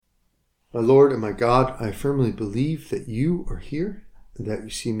My Lord and my God, I firmly believe that you are here, and that you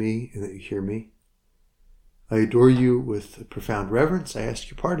see me, and that you hear me. I adore you with a profound reverence. I ask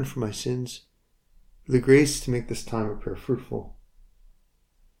your pardon for my sins, for the grace to make this time of prayer fruitful.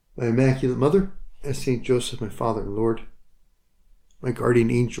 My Immaculate Mother, as Saint Joseph, my Father and Lord, my guardian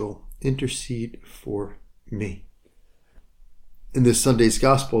angel, intercede for me. In this Sunday's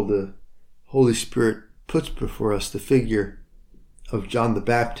Gospel, the Holy Spirit puts before us the figure of John the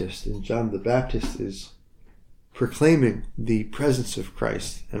Baptist, and John the Baptist is proclaiming the presence of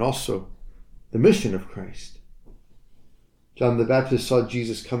Christ and also the mission of Christ. John the Baptist saw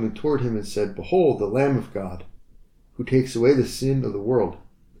Jesus coming toward him and said, "Behold, the Lamb of God, who takes away the sin of the world.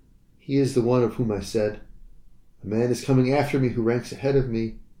 He is the one of whom I said, a man is coming after me who ranks ahead of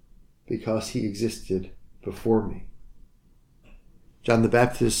me because he existed before me." John the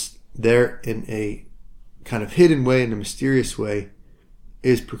Baptist, there in a kind of hidden way, in a mysterious way,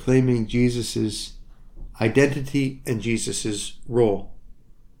 is proclaiming Jesus' identity and Jesus' role.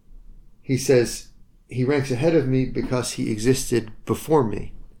 He says, he ranks ahead of me because he existed before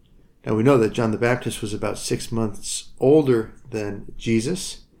me. Now we know that John the Baptist was about 6 months older than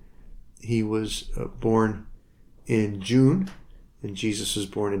Jesus. He was born in June, and Jesus was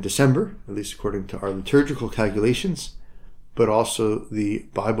born in December, at least according to our liturgical calculations. But also the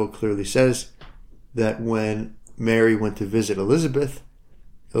Bible clearly says that when Mary went to visit Elizabeth,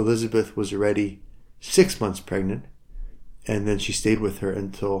 Elizabeth was already 6 months pregnant, and then she stayed with her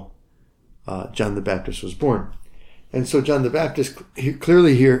until John the Baptist was born. And so John the Baptist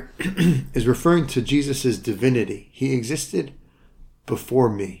clearly here is referring to Jesus' divinity. He existed before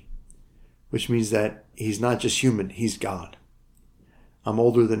me, which means that he's not just human, he's God. I'm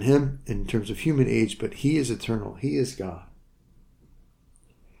older than him in terms of human age, but he is eternal, he is God.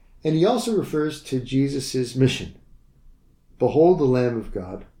 And he also refers to Jesus' mission. Behold the Lamb of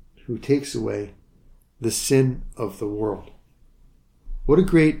God who takes away the sin of the world. What a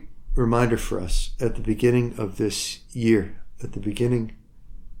great reminder for us at the beginning of this year, at the beginning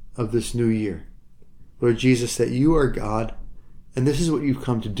of this new year. Lord Jesus, that you are God, and this is what you've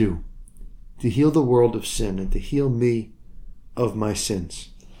come to do, to heal the world of sin and to heal me of my sins.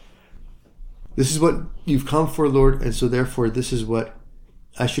 This is what you've come for, Lord, and so therefore this is what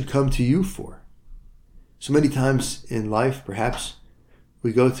I should come to you for. So many times in life, perhaps,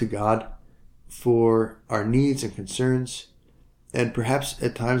 we go to God for our needs and concerns, and perhaps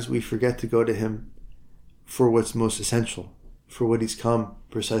at times we forget to go to him for what's most essential, for what he's come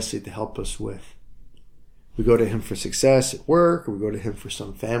precisely to help us with. We go to him for success at work, or we go to him for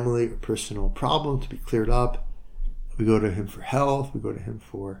some family or personal problem to be cleared up. We go to him for health, we go to him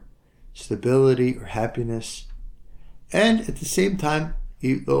for stability or happiness. And at the same time,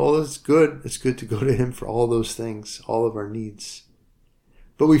 all is good. It's good to go to him for all those things, all of our needs.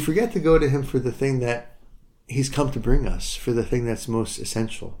 But we forget to go to him for the thing that he's come to bring us, for the thing that's most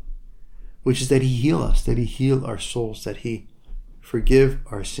essential, which is that he heal us, that he heal our souls, that he forgive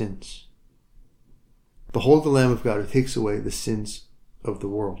our sins. Behold the Lamb of God who takes away the sins of the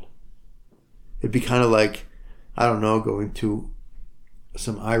world. It'd be kind of like, I don't know, going to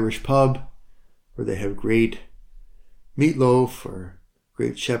some Irish pub where they have great meatloaf or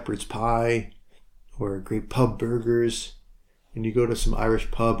great shepherd's pie or great pub burgers, and you go to some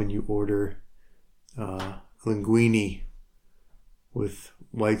Irish pub and you order linguine with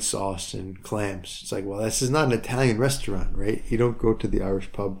white sauce and clams. It's like, well, this is not an Italian restaurant, right? You don't go to the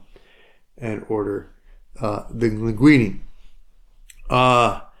Irish pub and order the linguine.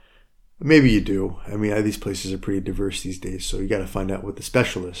 Maybe you do. I mean, these places are pretty diverse these days, so you got to find out what the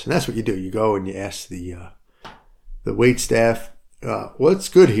special is. And that's what you do. You go and you ask the wait staff, what's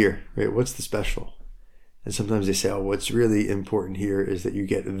good here, right? What's the special? And sometimes they say, oh, what's really important here is that you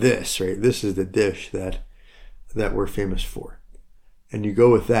get this, right? This is the dish that we're famous for. And you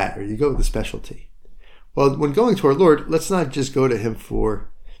go with that, or you go with the specialty. Well, when going to our Lord, let's not just go to him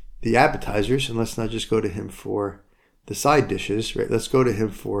for the appetizers, and let's not just go to him for the side dishes, right? Let's go to him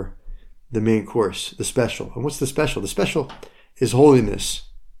for the main course, the special. And what's the special? The special is holiness,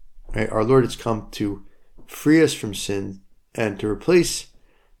 right? Our Lord has come to free us from sin and to replace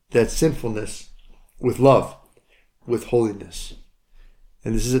that sinfulness with love, with holiness.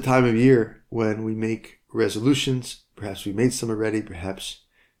 And this is a time of year when we make resolutions. Perhaps we made some already. Perhaps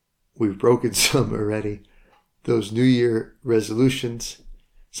we've broken some already. Those New Year resolutions.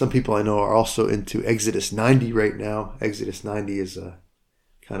 Some people I know are also into Exodus 90 right now. Exodus 90 is a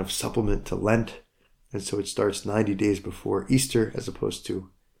kind of supplement to Lent. And so it starts 90 days before Easter as opposed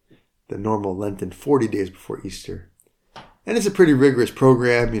to the normal Lenten 40 days before Easter. And it's a pretty rigorous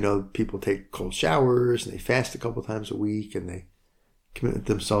program. You know, people take cold showers and they fast a couple times a week and they commit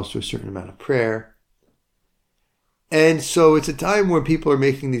themselves to a certain amount of prayer. And so it's a time where people are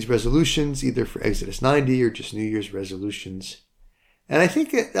making these resolutions, either for Exodus 90 or just New Year's resolutions. And I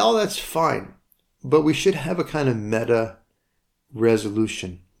think all that's fine, but we should have a kind of meta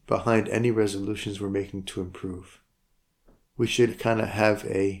resolution behind any resolutions we're making to improve. We should kind of have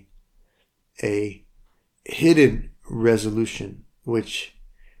a hidden resolution which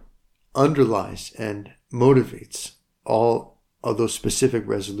underlies and motivates all of those specific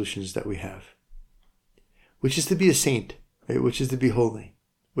resolutions that we have, which is to be a saint, right? Which is to be holy,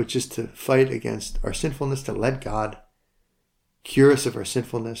 which is to fight against our sinfulness, to let God cure us of our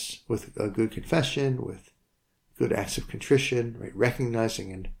sinfulness with a good confession, with good acts of contrition, right?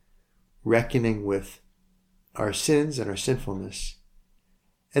 Recognizing and reckoning with our sins and our sinfulness.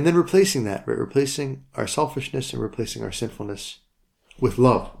 And then replacing that, right? Replacing our selfishness and replacing our sinfulness with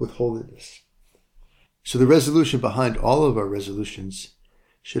love, with holiness. So the resolution behind all of our resolutions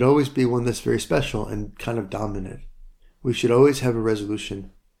should always be one that's very special and kind of dominant. We should always have a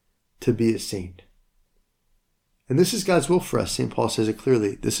resolution to be a saint. And this is God's will for us. St. Paul says it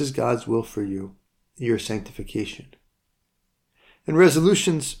clearly. This is God's will for you, your sanctification. And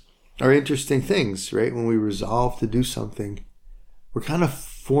resolutions are interesting things, right? When we resolve to do something, we're kind of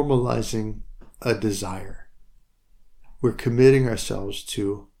formalizing a desire. We're committing ourselves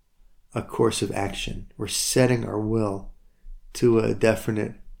to a course of action. We're setting our will to a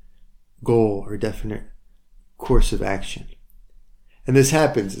definite goal or definite course of action. And this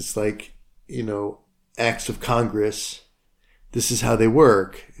happens. It's like, acts of Congress. This is how they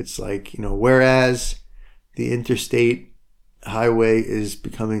work. It's like, whereas the interstate highway is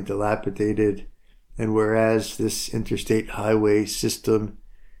becoming dilapidated, and whereas this interstate highway system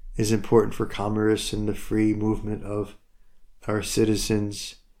is important for commerce and the free movement of our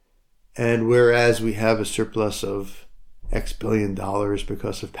citizens, and whereas we have a surplus of X billion dollars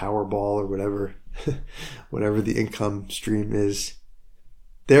because of Powerball or whatever the income stream is,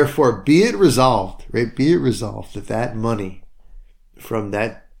 therefore be it resolved, right? Be it resolved that money from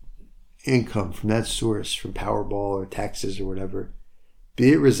that income, from that source, from Powerball or taxes or whatever,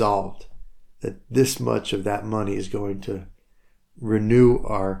 be it resolved that this much of that money is going to renew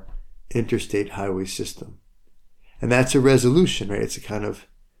our interstate highway system. And that's a resolution, right? It's a kind of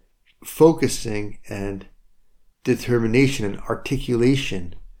focusing and determination and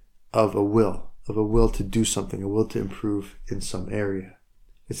articulation of a will to do something, a will to improve in some area.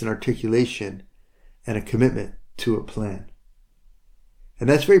 It's an articulation and a commitment to a plan. And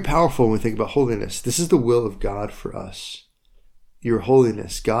that's very powerful when we think about holiness. This is the will of God for us. Your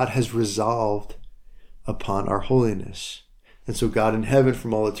holiness. God has resolved upon our holiness. And so God in heaven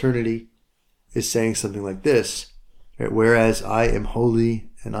from all eternity is saying something like this, right? Whereas I am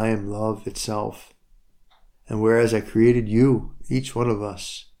holy and I am love itself, and whereas I created you, each one of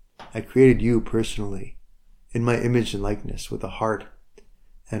us, I created you personally in my image and likeness with a heart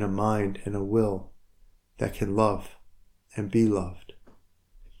and a mind and a will that can love and be loved.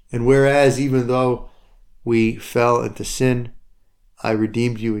 And whereas even though we fell into sin, I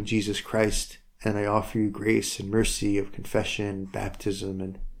redeemed you in Jesus Christ, and I offer you grace and mercy of confession, baptism,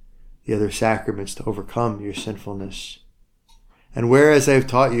 and the other sacraments to overcome your sinfulness. And whereas I have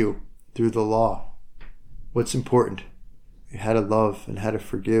taught you through the law what's important, how to love and how to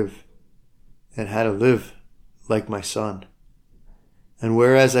forgive and how to live like my Son. And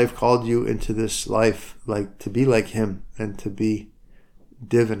whereas I've called you into this life to be like him and to be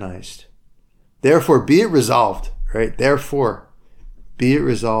divinized. Therefore, be it resolved, right? Therefore, be it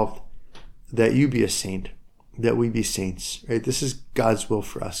resolved that you be a saint, that we be saints, right? This is God's will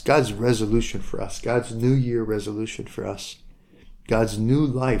for us, God's resolution for us, God's New Year resolution for us, God's new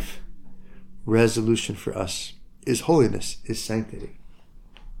life resolution for us is holiness, is sanctity.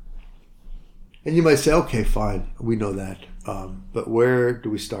 And you might say, okay, fine, we know that. But where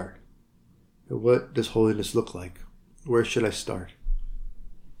do we start? What does holiness look like? Where should I start?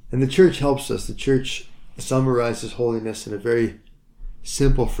 And the church helps us. The church summarizes holiness in a very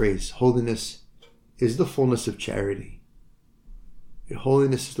simple phrase. Holiness is the fullness of charity.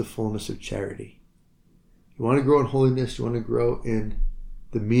 Holiness is the fullness of charity. You want to grow in holiness, you want to grow in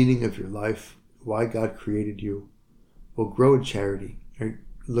the meaning of your life, why God created you. Well, grow in charity. Right?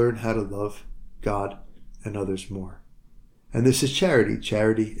 Learn how to love God and others more. And this is charity.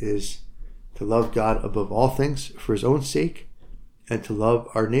 Charity is to love God above all things for his own sake, and to love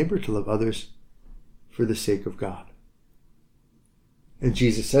our neighbor, to love others for the sake of God. And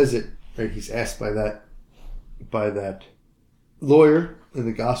Jesus says it, right? He's asked by that lawyer in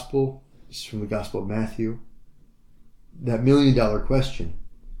the gospel, this is from the Gospel of Matthew, that $1 million question.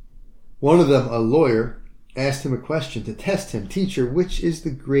 One of them, a lawyer, asked him a question to test him. Teacher, which is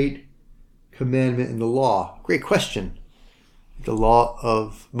the great commandment in the law? Great question. The law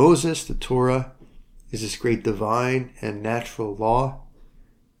of Moses, the Torah, is this great divine and natural law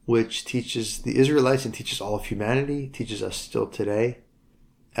which teaches the Israelites and teaches all of humanity, teaches us still today,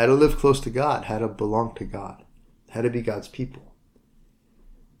 how to live close to God, how to belong to God, how to be God's people.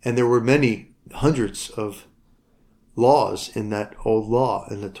 And there were many, hundreds of laws in that old law,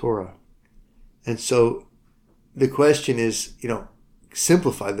 in the Torah. And so the question is,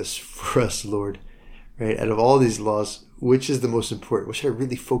 simplify this for us, Lord, right? Out of all these laws, which is the most important? What should I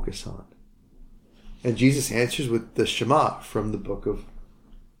really focus on? And Jesus answers with the Shema from the book of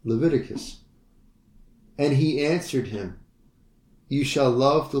Leviticus. And he answered him, you shall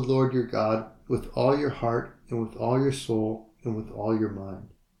love the Lord your God with all your heart and with all your soul and with all your mind.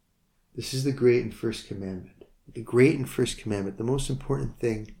 This is the great and first commandment. The great and first commandment, the most important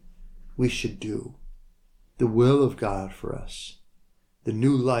thing we should do. The will of God for us. The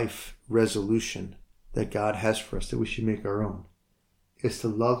new life resolution that God has for us that we should make our own is to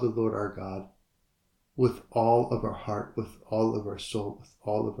love the Lord our God with all of our heart, with all of our soul, with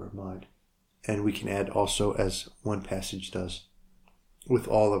all of our mind. And we can add also, as one passage does, with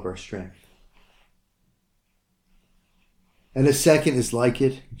all of our strength. And the second is like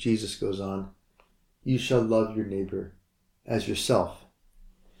it. Jesus goes on, you shall love your neighbor as yourself.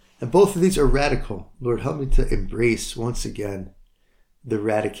 And both of these are radical. Lord, help me to embrace once again the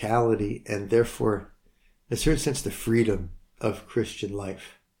radicality and therefore, in a certain sense, the freedom of Christian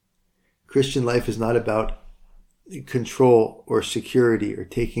life. Christian life is not about control or security or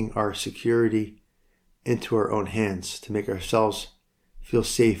taking our security into our own hands to make ourselves feel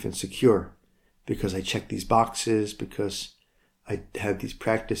safe and secure because I check these boxes, because I have these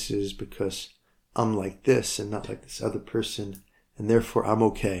practices, because I'm like this and not like this other person, and therefore I'm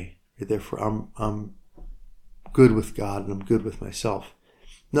okay. Therefore I'm good with God and I'm good with myself.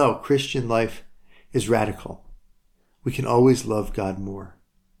 No, Christian life is radical. We can always love God more.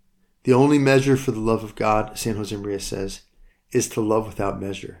 The only measure for the love of God, St. Josemaria says, is to love without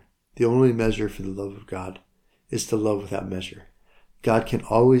measure. The only measure for the love of God is to love without measure. God can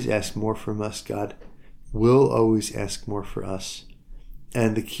always ask more from us. God will always ask more for us.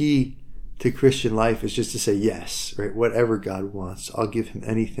 And the key to Christian life is just to say yes, right? Whatever God wants, I'll give him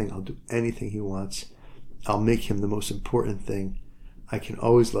anything. I'll do anything he wants. I'll make him the most important thing. I can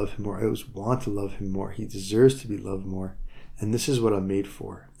always love him more. I always want to love him more. He deserves to be loved more. And this is what I'm made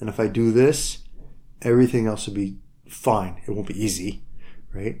for. And if I do this, everything else will be fine. It won't be easy,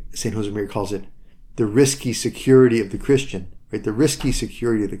 right? St. Josemaria calls it the risky security of the Christian, right? The risky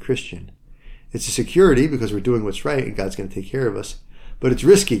security of the Christian. It's a security because we're doing what's right and God's going to take care of us. But it's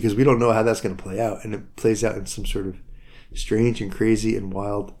risky because we don't know how that's going to play out. And it plays out in some sort of strange and crazy and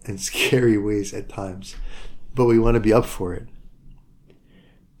wild and scary ways at times. But we want to be up for it.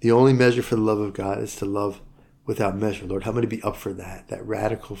 The only measure for the love of God is to love without measure. Lord, help me to be up for that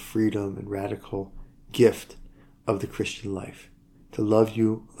radical freedom and radical gift of the Christian life. To love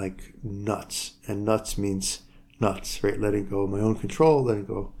you like nuts. And nuts means nuts, right? Letting go of my own control, letting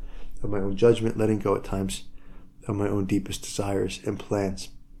go of my own judgment, letting go at times of my own deepest desires and plans.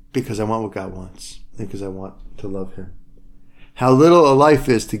 Because I want what God wants. And because I want to love him. How little a life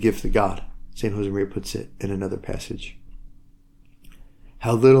is to give to God. St. Josemaria puts it in another passage.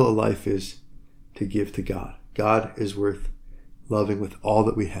 How little a life is to give to God. God is worth loving with all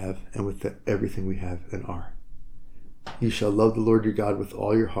that we have and with everything we have and are. You shall love the Lord your God with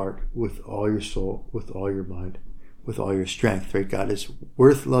all your heart, with all your soul, with all your mind, with all your strength. Right? God is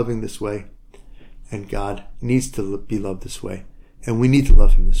worth loving this way, and God needs to be loved this way, and we need to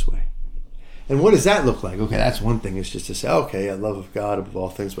love him this way. And what does that look like? Okay, that's one thing, is just to say, okay, I love of God above all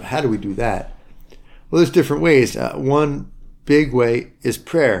things, but how do we do that? Well, there's different ways. One big way is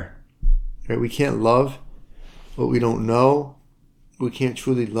prayer. Right? We can't love what we don't know. We can't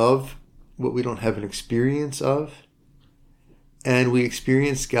truly love what we don't have an experience of. And we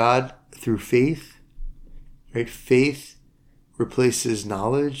experience God through faith. Right? Faith replaces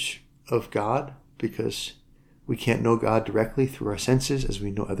knowledge of God because we can't know God directly through our senses as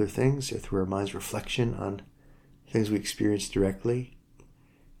we know other things, or through our mind's reflection on things we experience directly.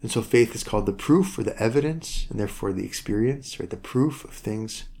 And so faith is called the proof or the evidence, and therefore the experience, right? The proof of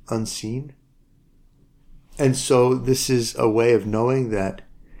things unseen. And so this is a way of knowing that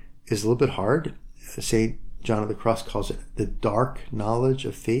is a little bit hard. St. John of the Cross calls it the dark knowledge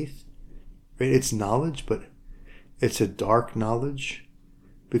of faith. Right? It's knowledge, but it's a dark knowledge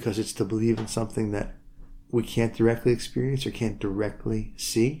because it's to believe in something that we can't directly experience or can't directly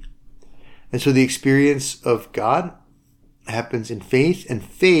see. And so the experience of God happens in faith, and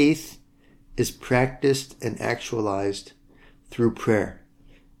faith is practiced and actualized through prayer,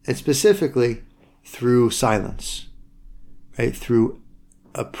 and specifically through silence, right? Through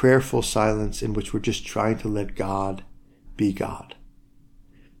a prayerful silence in which we're just trying to let God be God.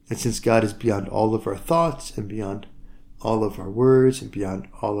 And since God is beyond all of our thoughts and beyond all of our words and beyond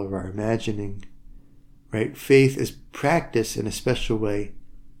all of our imagining, right? Faith is practiced in a special way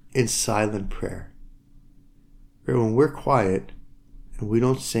in silent prayer. Right? When we're quiet and we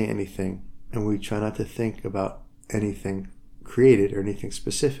don't say anything and we try not to think about anything created or anything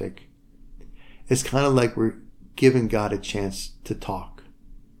specific, it's kind of like we're giving God a chance to talk.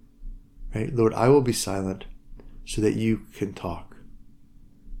 Right? Lord, I will be silent so that you can talk.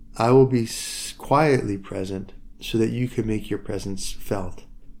 I will be quietly present so that you can make your presence felt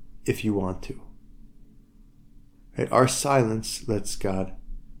if you want to. Right? Our silence lets God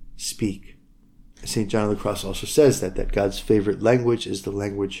speak. St. John of the Cross also says that God's favorite language is the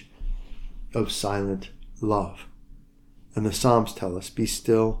language of silent love. And the Psalms tell us, be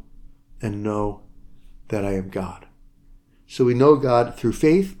still and know that I am God. So we know God through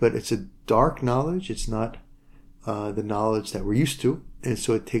faith, but it's a dark knowledge. It's not the knowledge that we're used to. And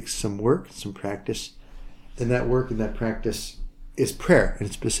so it takes some work, some practice. And that work and that practice is prayer,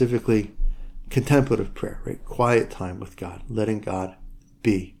 and specifically contemplative prayer, right? Quiet time with God, letting God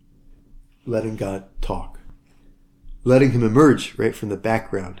be, letting God talk, letting him emerge right from the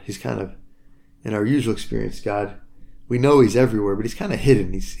background. He's kind of, in our usual experience, God, we know he's everywhere, but he's kind of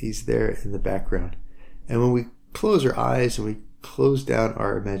hidden. He's there in the background. And when we close our eyes and we close down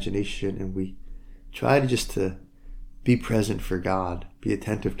our imagination and we try to just to be present for God, be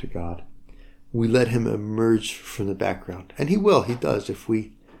attentive to God, we let him emerge from the background. And he will, he does, if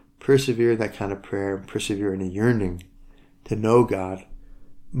we persevere in that kind of prayer and persevere in a yearning to know God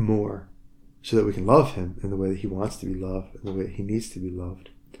more so that we can love him in the way that he wants to be loved, in the way that he needs to be loved.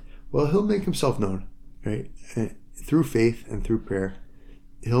 Well, he'll make himself known, right? And through faith and through prayer,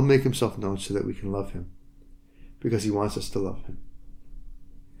 he'll make himself known so that we can love him because he wants us to love him.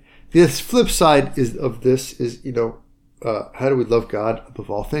 The flip side of this is, how do we love God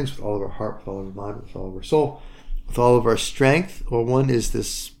above all things, with all of our heart, with all of our mind, with all of our soul, with all of our strength? Well, one is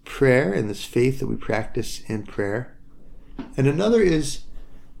this prayer and this faith that we practice in prayer. And another is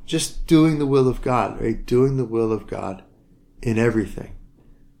just doing the will of God, right? Doing the will of God in everything.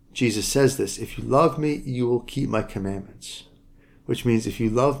 Jesus says this, if you love me, you will keep my commandments. Which means if you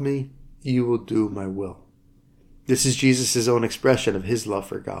love me, you will do my will. This is Jesus' own expression of his love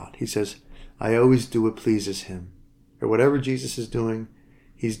for God. He says, I always do what pleases him. Or whatever Jesus is doing,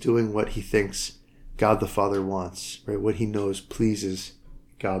 he's doing what he thinks God the Father wants, right? What he knows pleases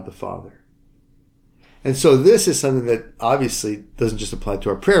God the Father. And so this is something that obviously doesn't just apply to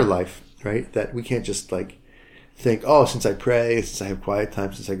our prayer life, right? That we can't just think, oh, since I pray, since I have quiet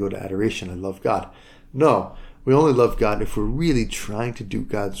time, since I go to adoration, I love God. No, we only love God if we're really trying to do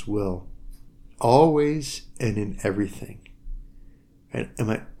God's will, always and in everything. And am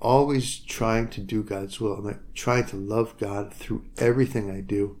I always trying to do God's will? Am I trying to love God through everything I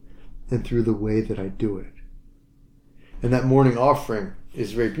do and through the way that I do it? And that morning offering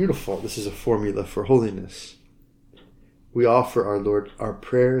is very beautiful. This is a formula for holiness. We offer our Lord our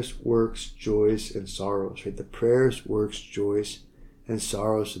prayers, works, joys, and sorrows. Right? The prayers, works, joys, and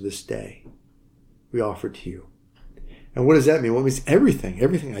sorrows of this day we offer to you. And what does that mean? Well, it means everything.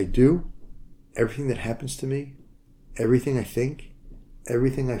 Everything I do, everything that happens to me, everything I think,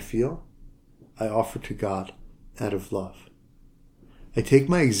 everything I feel, I offer to God out of love. I take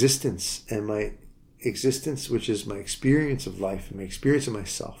my existence, and my existence, which is my experience of life, and my experience of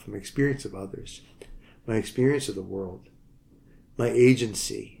myself, and my experience of others, my experience of the world, my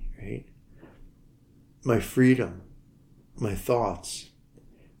agency, right? My freedom, my thoughts,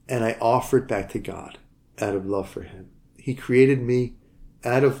 and I offer it back to God out of love for him. He created me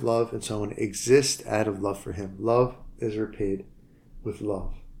out of love, and so I want to exist out of love for him. Love is repaid with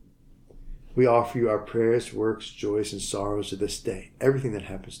love. We offer you our prayers, works, joys, and sorrows of this day, everything that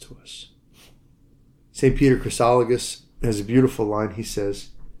happens to us. St. Peter Chrysologus has a beautiful line. He says,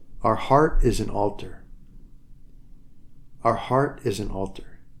 our heart is an altar. Our heart is an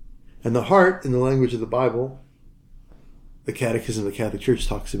altar. And the heart, in the language of the Bible, the Catechism of the Catholic Church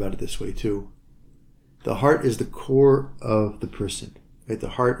talks about it this way too. The heart is the core of the person. Right? The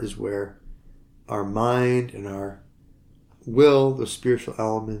heart is where our mind and our will, those spiritual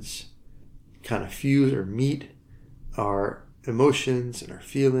elements, kind of fuse or meet our emotions and our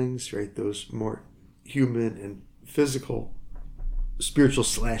feelings, right? Those more human and physical,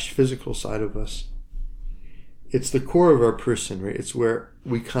 spiritual/physical side of us. It's the core of our person, right? It's where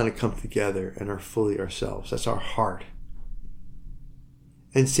we kind of come together and are fully ourselves. That's our heart.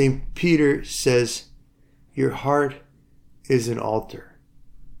 And St. Peter says, your heart is an altar.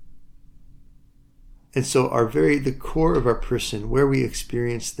 And so the core of our person, where we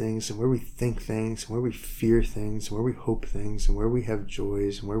experience things and where we think things and where we fear things and where we hope things and where we have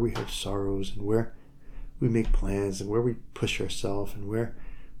joys and where we have sorrows and where we make plans and where we push ourselves and where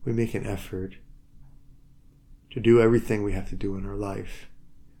we make an effort to do everything we have to do in our life.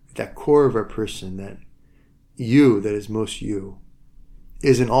 That core of our person, that you that is most you,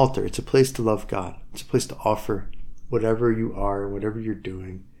 is an altar. It's a place to love God. It's a place to offer whatever you are and whatever you're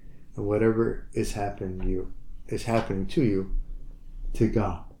doing and whatever is happening to you to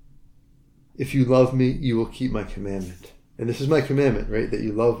God. If you love me, you will keep my commandment. And this is my commandment, right? That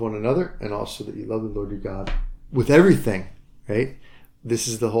you love one another and also that you love the Lord your God with everything, right? This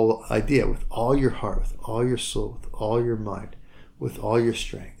is the whole idea, with all your heart, with all your soul, with all your mind, with all your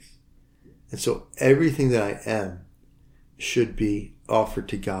strength. And so everything that I am should be offered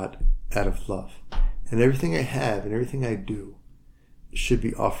to God out of love. And everything I have and everything I do should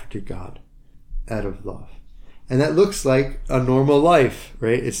be offered to God out of love. And that looks like a normal life,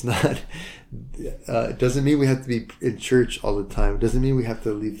 right? It's not, it doesn't mean we have to be in church all the time. It doesn't mean we have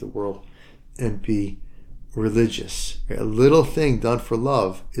to leave the world and be religious. Right? A little thing done for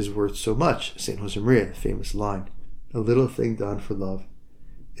love is worth so much. St. Josemaria, the famous line, a little thing done for love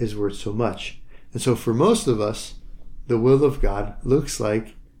is worth so much. And so for most of us, the will of God looks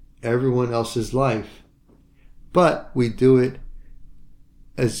like everyone else's life, but we do it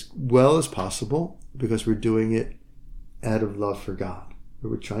as well as possible because we're doing it out of love for God.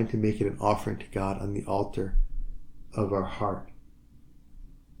 We're trying to make it an offering to God on the altar of our heart.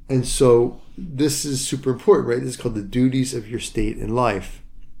 And so this is super important, right? This is called the duties of your state in life.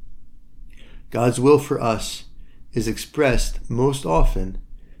 God's will for us is expressed most often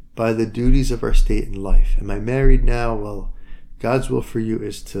by the duties of our state in life. Am I married now? Well, God's will for you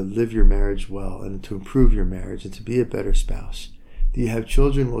is to live your marriage well and to improve your marriage and to be a better spouse. Do you have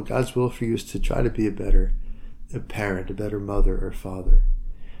children? Well, God's will for you is to try to be a better parent, a better mother or father.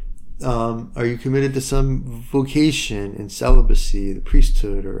 Are you committed to some vocation in celibacy, the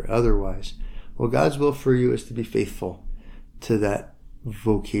priesthood, or otherwise? Well, God's will for you is to be faithful to that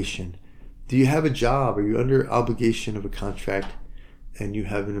vocation. Do you have a job? Are you under obligation of a contract and you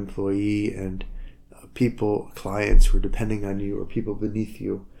have an employee and clients who are depending on you or people beneath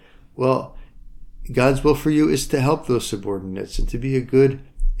you? Well, God's will for you is to help those subordinates and to be a good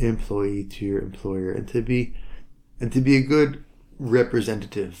employee to your employer and to be a good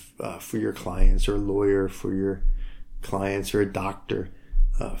representative for your clients, or a lawyer for your clients, or a doctor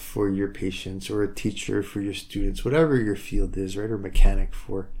for your patients, or a teacher for your students, whatever your field is, right? Or mechanic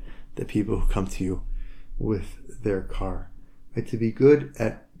for the people who come to you with their car, right? To be good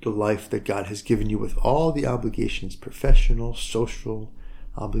at the life that God has given you with all the obligations, professional, social,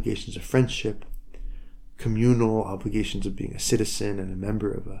 obligations of friendship, communal, obligations of being a citizen and a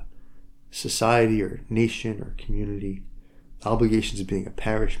member of a society or nation or community, obligations of being a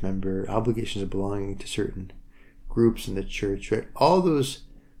parish member, obligations of belonging to certain groups in the church, right? All those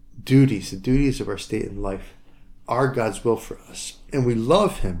duties, the duties of our state in life, are God's will for us. And we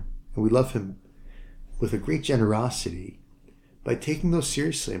love Him, and we love Him with a great generosity by taking those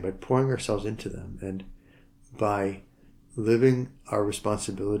seriously and by pouring ourselves into them and by living our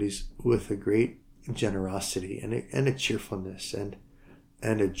responsibilities with a great generosity and a cheerfulness and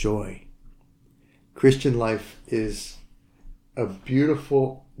a joy. Christian life is a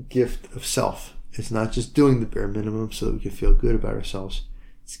beautiful gift of self. It's not just doing the bare minimum so that we can feel good about ourselves.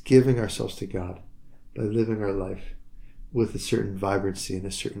 It's giving ourselves to God by living our life with a certain vibrancy and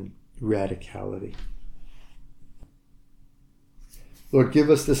a certain radicality. Lord, give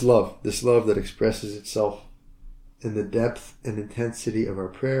us this love that expresses itself in the depth and intensity of our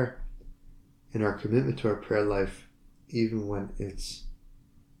prayer, in our commitment to our prayer life, even when it's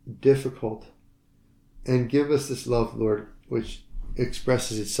difficult. And give us this love, Lord, which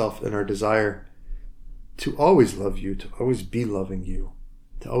expresses itself in our desire to always love you, to always be loving you,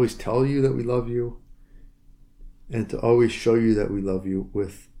 to always tell you that we love you, and to always show you that we love you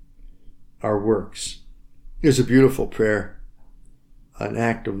with our works. Here's a beautiful prayer, an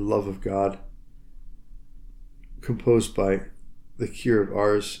act of love of God, composed by the Cure of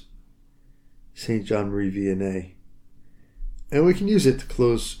Ars, St. John Marie Vianney. And we can use it to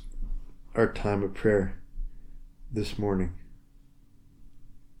close our time of prayer this morning.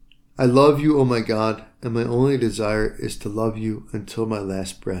 I love you, O my God, and my only desire is to love you until my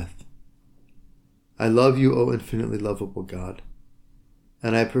last breath. I love you, O infinitely lovable God,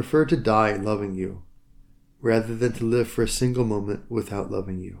 and I prefer to die loving you rather than to live for a single moment without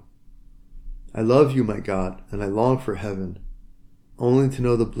loving you. I love you, my God, and I long for heaven, only to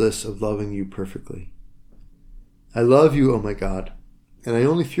know the bliss of loving you perfectly. I love you, O my God, and I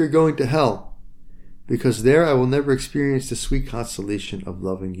only fear going to hell, because there I will never experience the sweet consolation of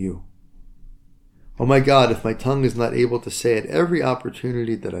loving you. O my God, if my tongue is not able to say at every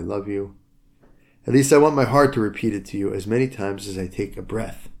opportunity that I love you, at least I want my heart to repeat it to you as many times as I take a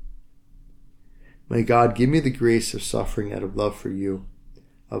breath. My God, give me the grace of suffering out of love for you,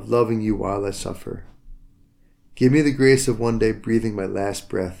 of loving you while I suffer. Give me the grace of one day breathing my last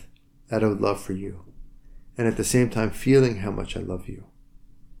breath out of love for you, and at the same time feeling how much I love you.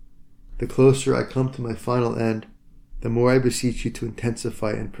 The closer I come to my final end, the more I beseech you to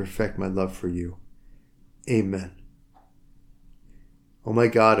intensify and perfect my love for you. Amen. Oh my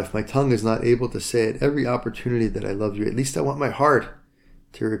God, if my tongue is not able to say at every opportunity that I love you, at least I want my heart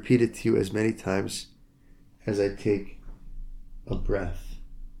to repeat it to you as many times as I take a breath.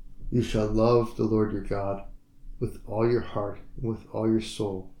 You shall love the Lord your God with all your heart, and with all your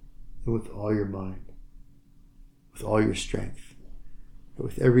soul, and with all your mind, with all your strength.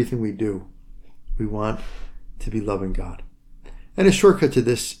 With everything we do, we want to be loving God. And a shortcut to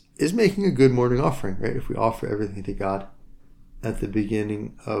this is making a good morning offering, right? If we offer everything to God at the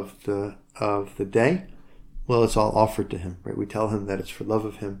beginning of the day, well, it's all offered to him, right? We tell him that it's for love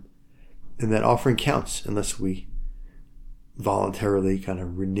of him, and that offering counts unless we voluntarily kind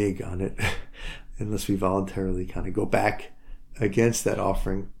of renege on it, unless we voluntarily kind of go back against that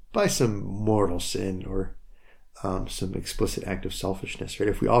offering by some mortal sin or some explicit act of selfishness, right?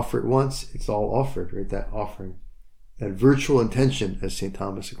 If we offer it once, it's all offered, right? That offering, that virtual intention, as St.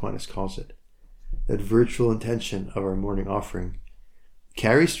 Thomas Aquinas calls it, that virtual intention of our morning offering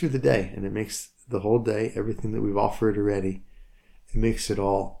carries through the day, and it makes the whole day, everything that we've offered already, it makes it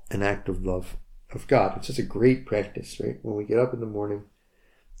all an act of love of God. It's just a great practice, right? When we get up in the morning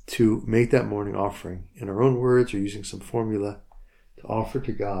to make that morning offering in our own words or using some formula to offer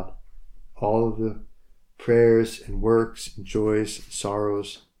to God all of the prayers and works and joys and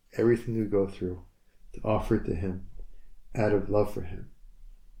sorrows, everything we go through, to offer it to him out of love for him.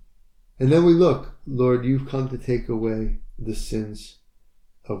 And then we look, Lord, you've come to take away the sins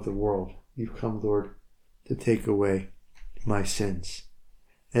of the world. You've come, Lord, to take away my sins.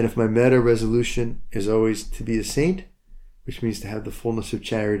 And if my meta resolution is always to be a saint, which means to have the fullness of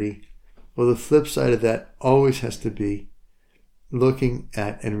charity, well, the flip side of that always has to be looking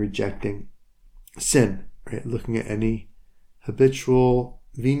at and rejecting sin, right? Looking at any habitual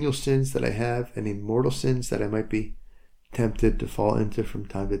venial sins that I have, any mortal sins that I might be tempted to fall into from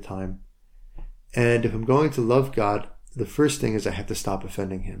time to time. And if I'm going to love God, the first thing is I have to stop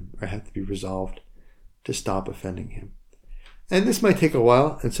offending him. I have to be resolved to stop offending him. And this might take a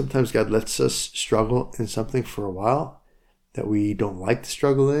while, and sometimes God lets us struggle in something for a while that we don't like to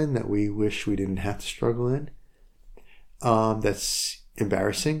struggle in, that we wish we didn't have to struggle in. That's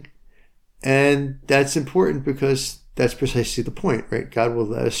embarrassing. And that's important because that's precisely the point, right? God will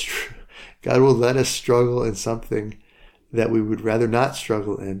let us struggle in something that we would rather not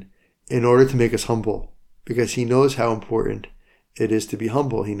struggle in order to make us humble, because he knows how important it is to be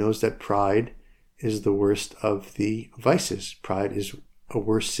humble. He knows that pride is the worst of the vices. Pride is a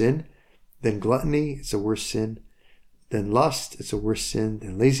worse sin than gluttony. It's a worse sin than lust. It's a worse sin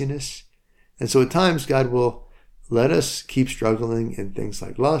than laziness. And so at times God will let us keep struggling in things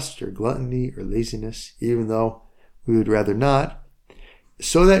like lust or gluttony or laziness, even though we would rather not,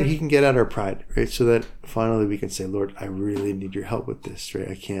 so that he can get at our pride, right? So that finally we can say, Lord, I really need your help with this, right?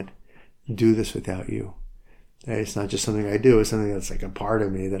 I can't do this without you. Right? It's not just something I do. It's something that's like a part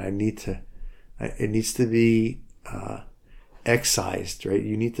of me that it needs to be excised, right?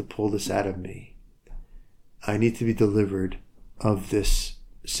 You need to pull this out of me. I need to be delivered of this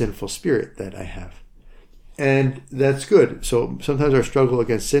sinful spirit that I have. And that's good. So sometimes our struggle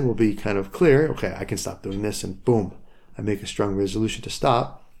against sin will be kind of clear. Okay, I can stop doing this, and boom, I make a strong resolution to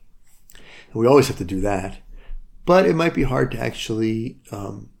stop. And we always have to do that. But it might be hard to actually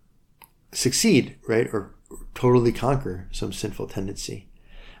succeed, right? Or totally conquer some sinful tendency.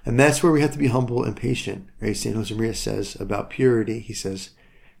 And that's where we have to be humble and patient, right? St. Josemaria says about purity, he says,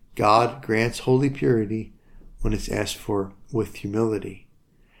 God grants holy purity when it's asked for with humility.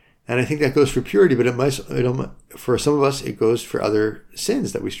 And I think that goes for purity, but for some of us, it goes for other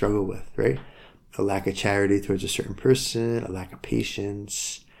sins that we struggle with, right? A lack of charity towards a certain person, a lack of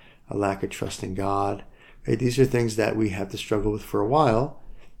patience, a lack of trust in God, right? These are things that we have to struggle with for a while.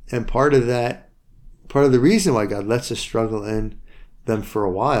 And part of the reason why God lets us struggle in them for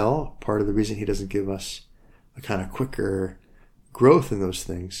a while, part of the reason he doesn't give us a kind of quicker growth in those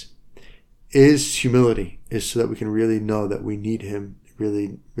things, is humility, is so that we can really know that we need him,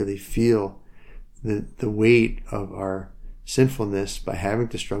 really, really feel the weight of our sinfulness by having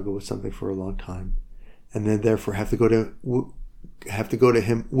to struggle with something for a long time, and then therefore have to go to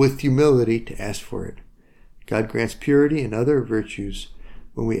him with humility to ask for it. God grants purity and other virtues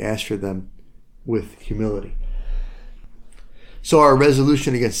when we ask for them with humility. So our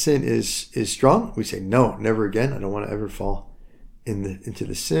resolution against sin is strong. We say, no, never again. I don't want to ever fall into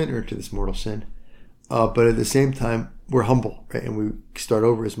the sin or into this mortal sin. But at the same time, we're humble, right? And we start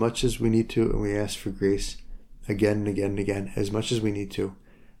over as much as we need to, and we ask for grace again and again and again, as much as we need to,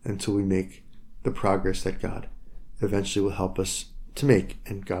 until we make the progress that God eventually will help us to make,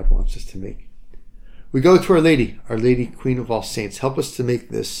 and God wants us to make. We go to Our Lady, Queen of all saints. Help us to make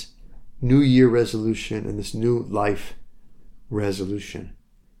this New Year resolution and this new life resolution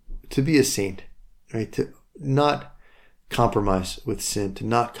to be a saint, right? To not compromise with sin, to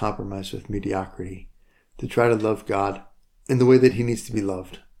not compromise with mediocrity, to try to love God in the way that he needs to be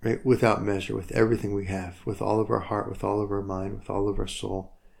loved, right? Without measure, with everything we have, with all of our heart, with all of our mind, with all of our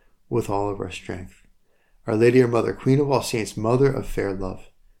soul, with all of our strength. Our Lady, our Mother, Queen of all saints, Mother of fair love,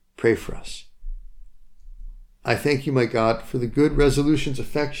 pray for us. I thank you, my God, for the good resolutions,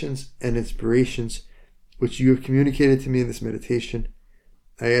 affections, and inspirations which you have communicated to me in this meditation.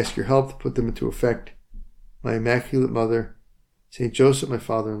 I ask your help to put them into effect. My Immaculate Mother, Saint Joseph, my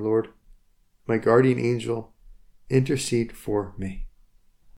Father and Lord, my guardian angel, intercede for me.